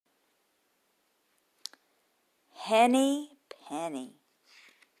Henny Penny.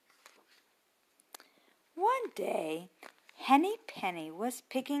 One day, Henny Penny was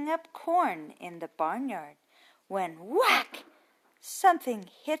picking up corn in the barnyard when whack! Something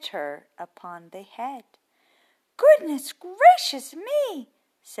hit her upon the head. "Goodness gracious me!"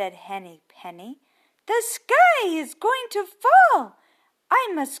 said Henny Penny. "The sky is going to fall.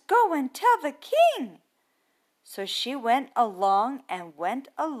 I must go and tell the king." So she went along and went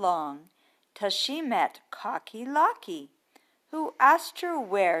along till she met Cocky Locky, who asked her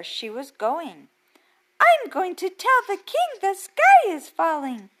where she was going. "I'm going to tell the king the sky is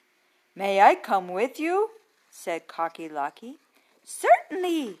falling." "May I come with you?" said Cocky Locky.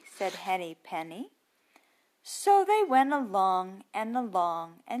 "Certainly," said Henny Penny. So they went along and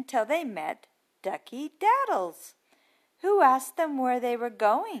along until they met Ducky Daddles, who asked them where they were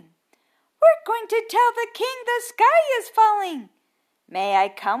going. "We're going to tell the king the sky is falling." "May I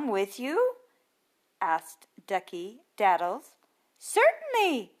come with you?" asked Ducky Daddles.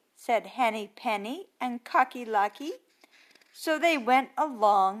 "Certainly," said Henny Penny and Cocky Locky. So they went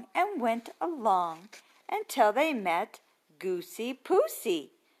along and went along until they met Goosey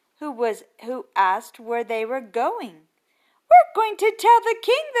Poosey, who asked where they were going. "We're going to tell the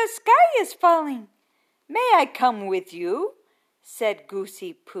king the sky is falling." "May I come with you?" said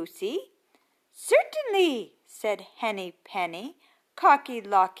Goosey Poosey. "Certainly," said Henny Penny, Cocky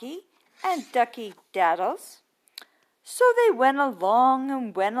Locky, and Ducky Daddles. So they went along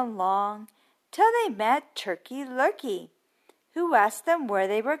and went along till they met Turkey Lurkey, who asked them where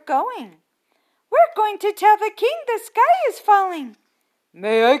they were going. "We're going to tell the king the sky is falling."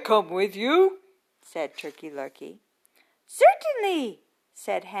 "May I come with you?" said Turkey Lurkey. "Certainly,"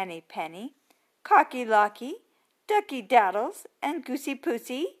 said Henny Penny, Cocky Locky, Ducky Daddles, and Goosey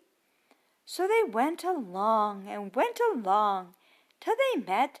Poosey. So they went along and went along till they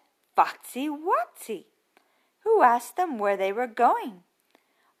met Foxy Woxy, who asked them where they were going.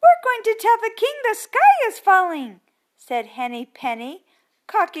 "We're going to tell the king the sky is falling," said Henny Penny,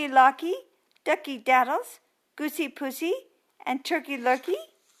 Cocky Locky, Ducky Daddles, Goosey Poosey, and Turkey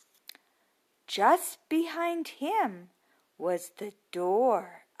Lurkey. Just behind him was the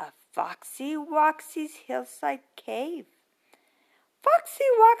door of Foxy Woxy's hillside cave. Foxy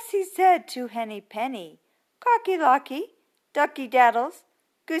Woxy said to Henny Penny, Cocky Locky, Ducky Daddles,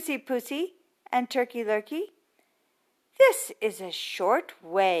 Goosey Poosey, and Turkey Lurkey, "This is a short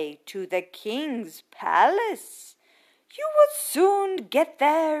way to the king's palace. You will soon get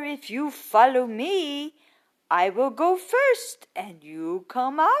there if you follow me. I will go first and you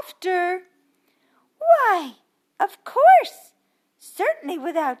come after." "Why, of course, certainly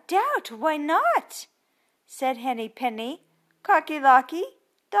without doubt, why not?" said Henny Penny, Cocky Locky,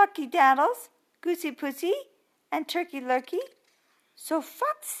 Ducky Daddles, Goosey Poosey, and Turkey Lurkey. So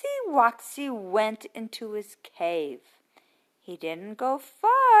Foxy Woxy went into his cave. He didn't go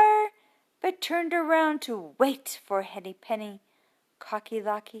far, but turned around to wait for Henny Penny, Cocky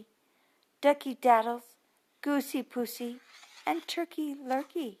Locky, Ducky Daddles, Goosey Poosey, and Turkey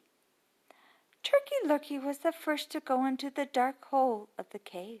Lurkey. Turkey Lurkey was the first to go into the dark hole of the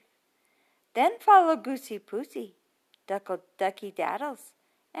cave. Then followed Goosey Poosey, Ducky Daddles,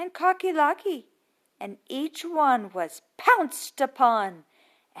 and Cocky Locky, and each one was pounced upon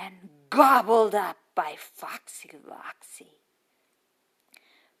and gobbled up by Foxy Woxy.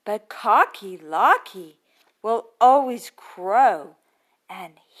 But Cocky Locky will always crow,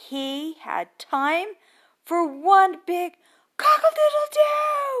 and he had time for one big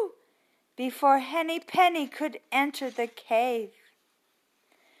cock-a-doodle-doo before Henny Penny could enter the cave.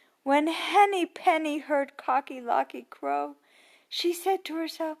 When Henny Penny heard Cocky Locky crow, she said to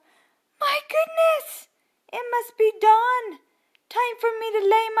herself, "My goodness, it must be dawn. Time for me to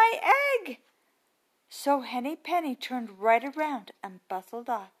lay my egg." So Henny Penny turned right around and bustled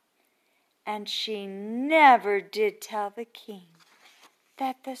off, and she never did tell the king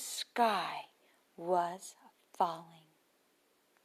that the sky was falling.